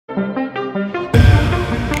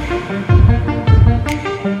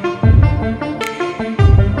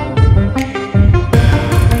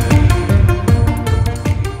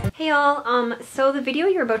So the video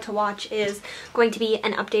you're about to watch is going to be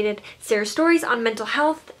an updated Sarah stories on mental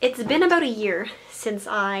health. It's been about a year since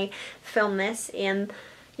I filmed this, and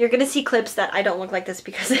you're gonna see clips that I don't look like this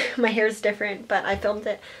because my hair is different, but I filmed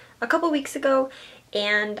it a couple weeks ago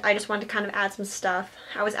and I just wanted to kind of add some stuff.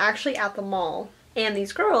 I was actually at the mall, and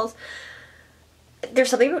these girls, there's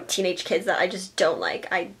something about teenage kids that I just don't like.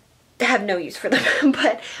 I have no use for them,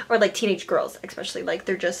 or like teenage girls especially, like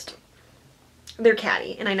they're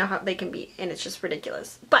catty, and I know how they can be, and it's just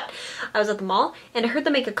ridiculous. But I was at the mall and I heard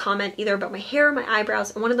them make a comment either about my hair or my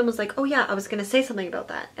eyebrows, and one of them was like, oh yeah, I was gonna say something about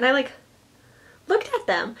that. And I like looked at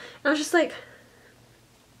them and I was just like,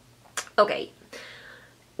 okay,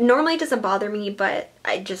 normally it doesn't bother me, but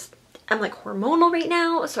I'm like hormonal right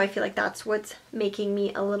now, so I feel like that's what's making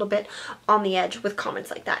me a little bit on the edge with comments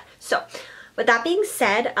like that. So with that being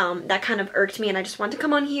said, that kind of irked me, and I just wanted to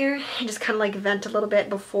come on here and just kind of like vent a little bit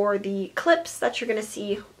before the clips that you're gonna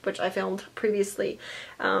see, which I filmed previously.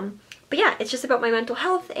 But yeah, it's just about my mental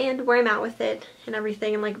health and where I'm at with it and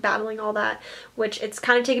everything, and like battling all that, which it's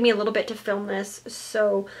kind of taken me a little bit to film this,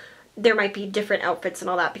 so there might be different outfits and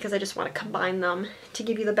all that because I just want to combine them to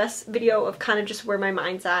give you the best video of kind of just where my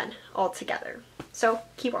mind's at all together. So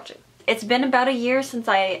keep watching. It's been about a year since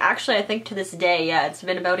I think to this day, yeah, it's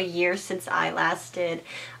been about a year since I last did,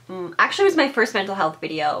 actually it was my first mental health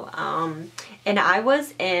video, and I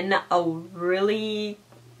was in a really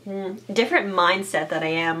different mindset than I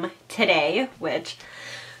am today, which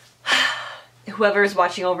whoever is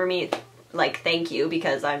watching over me, like, thank you,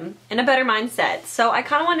 because I'm in a better mindset. So I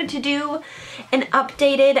kind of wanted to do an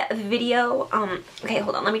updated video. Okay,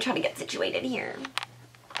 hold on, let me try to get situated here.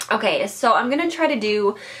 Okay, so I'm gonna try to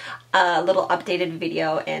do a little updated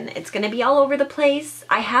video, and it's gonna be all over the place.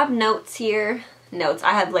 I have notes here.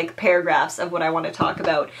 I have like paragraphs of what I want to talk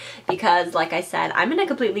about because, like I said, I'm in a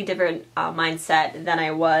completely different mindset than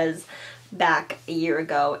I was back a year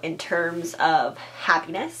ago in terms of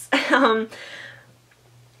happiness.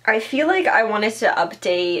 I feel like I wanted to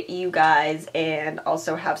update you guys and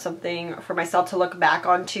also have something for myself to look back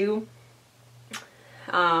onto,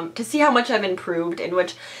 to see how much I've improved, in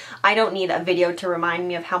which I don't need a video to remind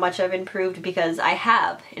me of how much I've improved because I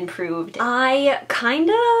have improved. I kind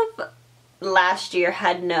of last year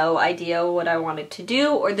had no idea what I wanted to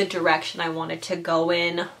do or the direction I wanted to go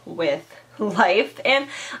in with life, and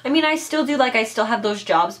I mean I still do, like I still have those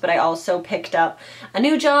jobs, but I also picked up a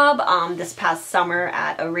new job this past summer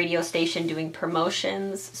at a radio station doing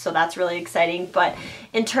promotions, so that's really exciting. But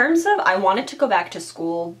in terms of, I wanted to go back to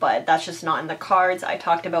school, but that's just not in the cards. I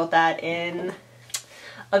talked about that in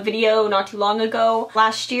a video not too long ago.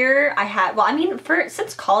 Last year I had, well, I mean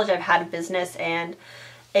since college I've had a business, and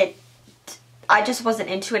I just wasn't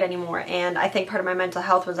into it anymore, and I think part of my mental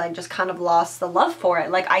health was I just kind of lost the love for it.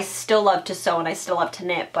 Like, I still love to sew and I still love to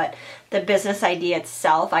knit, but the business idea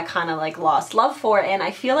itself, I kind of like lost love for it. And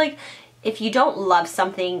I feel like if you don't love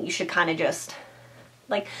something, you should kind of just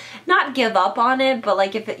like not give up on it, but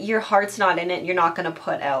like if your heart's not in it, you're not going to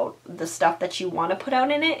put out the stuff that you want to put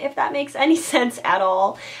out in it, if that makes any sense at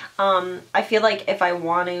all. I feel like if I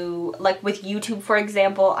want to, like with YouTube for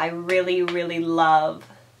example, I really love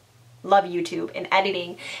YouTube and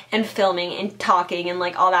editing and filming and talking and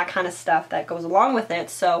like all that kind of stuff that goes along with it.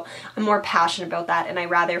 So I'm more passionate about that, and I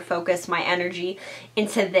rather focus my energy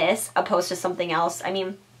into this opposed to something else. I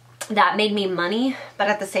mean, that made me money, but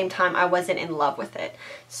at the same time I wasn't in love with it,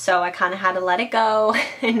 so I kind of had to let it go,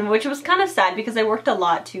 and which was kind of sad because I worked a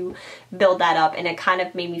lot to build that up, and it kind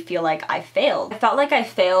of made me feel like I failed. I felt like I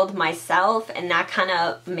failed myself, and that kind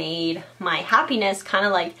of made my happiness kind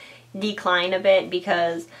of like decline a bit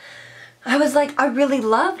because I was like, I really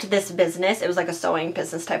loved this business. It was like a sewing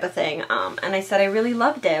business type of thing. And I said I really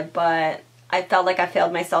loved it, but I felt like I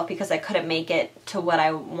failed myself because I couldn't make it to what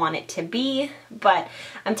I want it to be. But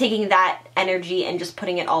I'm taking that energy and just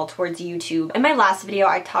putting it all towards YouTube. In my last video,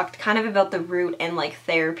 I talked kind of about the root and like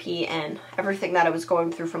therapy and everything that I was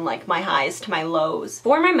going through, from like my highs to my lows.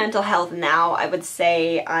 For my mental health now, I would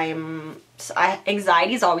say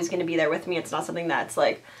anxiety is always going to be there with me. It's not something that's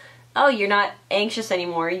like, oh, you're not anxious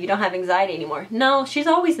anymore, you don't have anxiety anymore. No, she's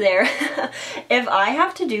always there. If I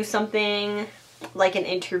have to do something like an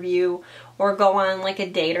interview or go on like a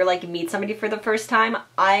date or like meet somebody for the first time,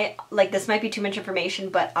 this might be too much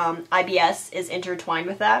information, but IBS is intertwined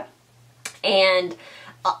with that. And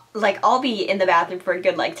like I'll be in the bathroom for a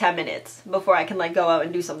good like 10 minutes before I can like go out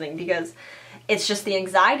and do something because it's just the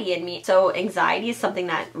anxiety in me. So anxiety is something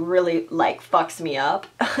that really like fucks me up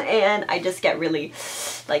and I just get really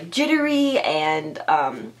like jittery, and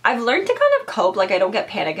I've learned to kind of cope. Like I don't get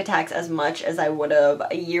panic attacks as much as I would have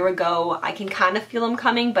a year ago. I can kind of feel them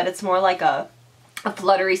coming, but it's more like a a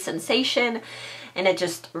fluttery sensation, and it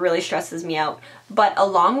just really stresses me out. But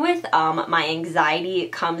along with my anxiety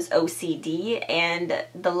comes OCD, and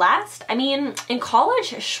I mean, in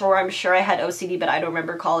college, sure, I'm sure I had OCD, but I don't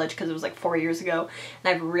remember college because it was like 4 years ago, and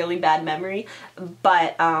I have really bad memory.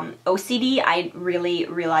 But OCD, I really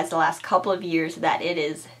realized the last couple of years that it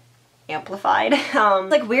is amplified. It's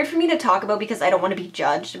like weird for me to talk about because I don't want to be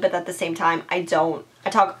judged, but at the same time, I talk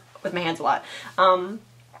with my hands a lot.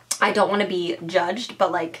 I don't want to be judged,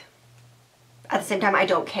 but like, at the same time, I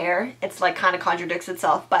don't care. It's like kind of contradicts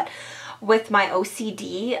itself. But with my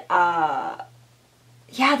OCD,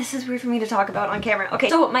 yeah, this is weird for me to talk about on camera. Okay,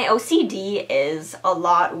 so my OCD is a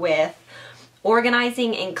lot with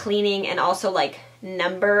organizing and cleaning, and also like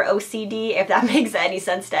number OCD, if that makes any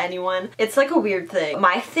sense to anyone. It's like a weird thing.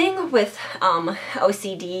 My thing with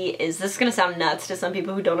OCD is, this is gonna sound nuts to some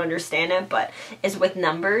people who don't understand it, but is with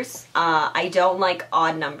numbers. I don't like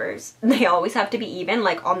odd numbers. They always have to be even,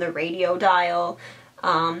 like on the radio dial,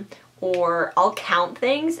 or I'll count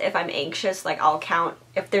things if I'm anxious. Like I'll count,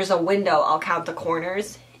 if there's a window, I'll count the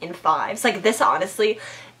corners in fives. Like this, honestly,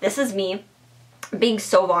 this is me being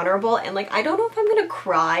so vulnerable, and like I don't know if I'm gonna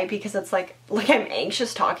cry because it's like I'm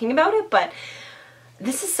anxious talking about it, but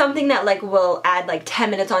this is something that like will add like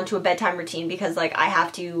 10 minutes onto a bedtime routine, because like I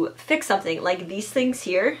have to fix something. Like these things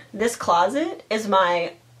here, this closet is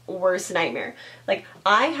my worst nightmare. Like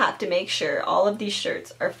I have to make sure all of these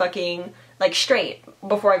shirts are fucking like straight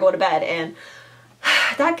before I go to bed, and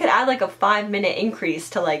that could add like a 5-minute increase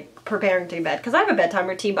to like preparing to bed, because I have a bedtime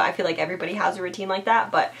routine, but I feel like everybody has a routine like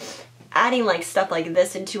that. But adding like stuff like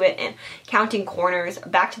this into it and counting corners,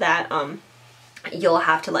 back to that, you'll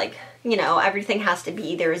have to like, you know, everything has to be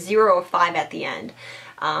either 0 or 5 at the end.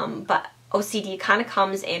 But OCD kind of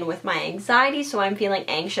comes in with my anxiety, so I'm feeling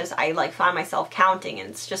anxious, I like find myself counting, and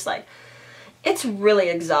it's just like, it's really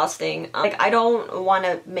exhausting. Like I don't want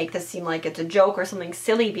to make this seem like it's a joke or something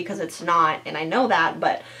silly, because it's not, and I know that,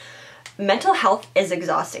 but mental health is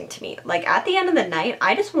exhausting to me. Like at the end of the night,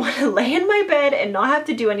 I just want to lay in my bed and not have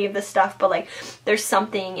to do any of this stuff, but like there's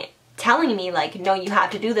something telling me like, no, you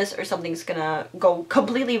have to do this or something's gonna go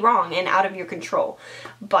completely wrong and out of your control.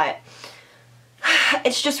 But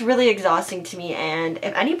it's just really exhausting to me, and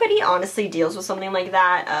if anybody honestly deals with something like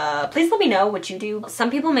that, please let me know what you do. Some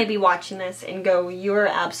people may be watching this and go, you're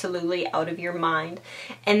absolutely out of your mind,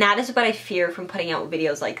 and that is what I fear from putting out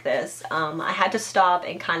videos like this. I had to stop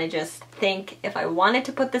and kind of just think if I wanted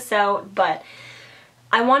to put this out, but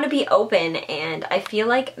I want to be open, and I feel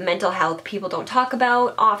like mental health people don't talk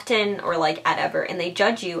about often, or like at ever, and they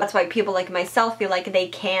judge you. That's why people like myself feel like they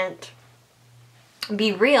can't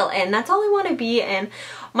be real, and that's all I want to be. And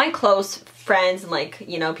my close friends and like,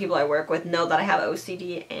 you know, people I work with know that I have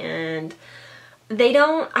OCD, and I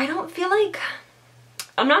don't feel like,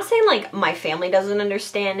 I'm not saying like my family doesn't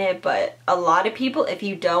understand it, but a lot of people, if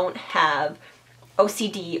you don't have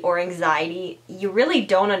OCD or anxiety, you really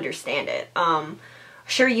don't understand it.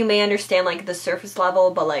 Sure, you may understand like the surface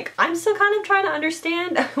level, but like I'm still kind of trying to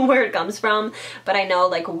understand where it comes from. But I know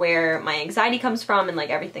like where my anxiety comes from and like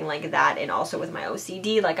everything like that, and also with my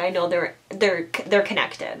OCD, like I know they're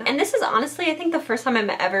connected. And this is honestly, I think, the first time I'm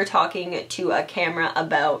ever talking to a camera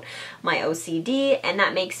about my OCD, and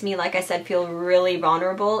that makes me, like I said, feel really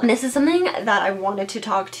vulnerable. And this is something that I wanted to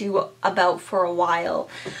talk to about for a while.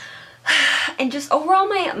 And just overall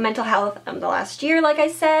my mental health the last year, like I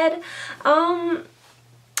said,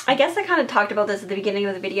 I guess I kind of talked about this at the beginning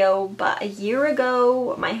of the video, but a year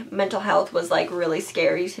ago my mental health was like really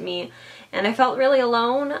scary to me, and I felt really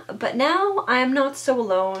alone. But now I'm not so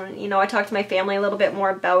alone. You know, I talked to my family a little bit more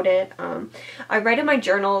about it. I write in my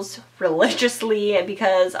journals religiously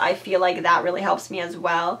because I feel like that really helps me as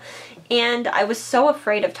well. And I was so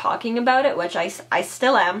afraid of talking about it, which I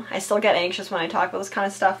still am. I still get anxious when I talk about this kind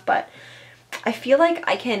of stuff, but I feel like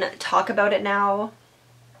I can talk about it now,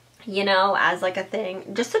 you know, as like a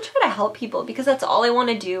thing, just to try to help people, because that's all I want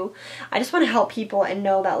to do. I just want to help people and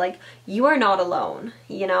know that like you are not alone.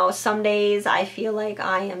 You know, some days I feel like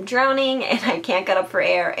I am drowning and I can't get up for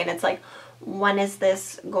air, and it's like, when is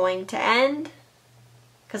this going to end?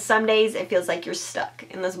 Because some days it feels like you're stuck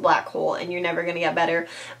in this black hole and you're never gonna get better,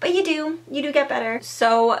 but you do get better.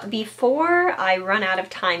 So before I run out of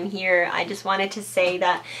time here, I just wanted to say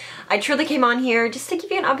that I truly came on here just to give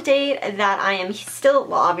you an update that I am still,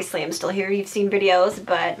 well, obviously I'm still here, you've seen videos,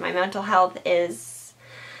 but my mental health is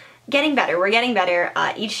getting better. We're getting better.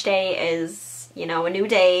 Each day is, you know, a new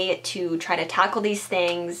day to try to tackle these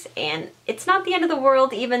things, and it's not the end of the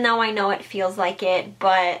world, even though I know it feels like it,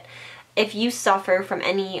 but if you suffer from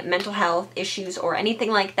any mental health issues or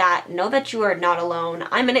anything like that, know that you are not alone.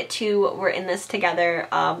 I'm in it too. We're in this together.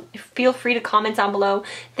 Feel free to comment down below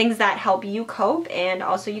things that help you cope, and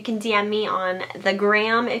also you can DM me on the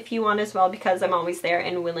gram if you want as well, because I'm always there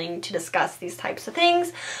and willing to discuss these types of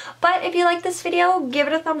things. But if you like this video, give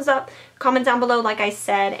it a thumbs up, comment down below like I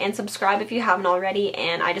said, and subscribe if you haven't already.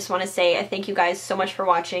 And I just want to say thank you guys so much for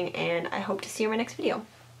watching, and I hope to see you in my next video.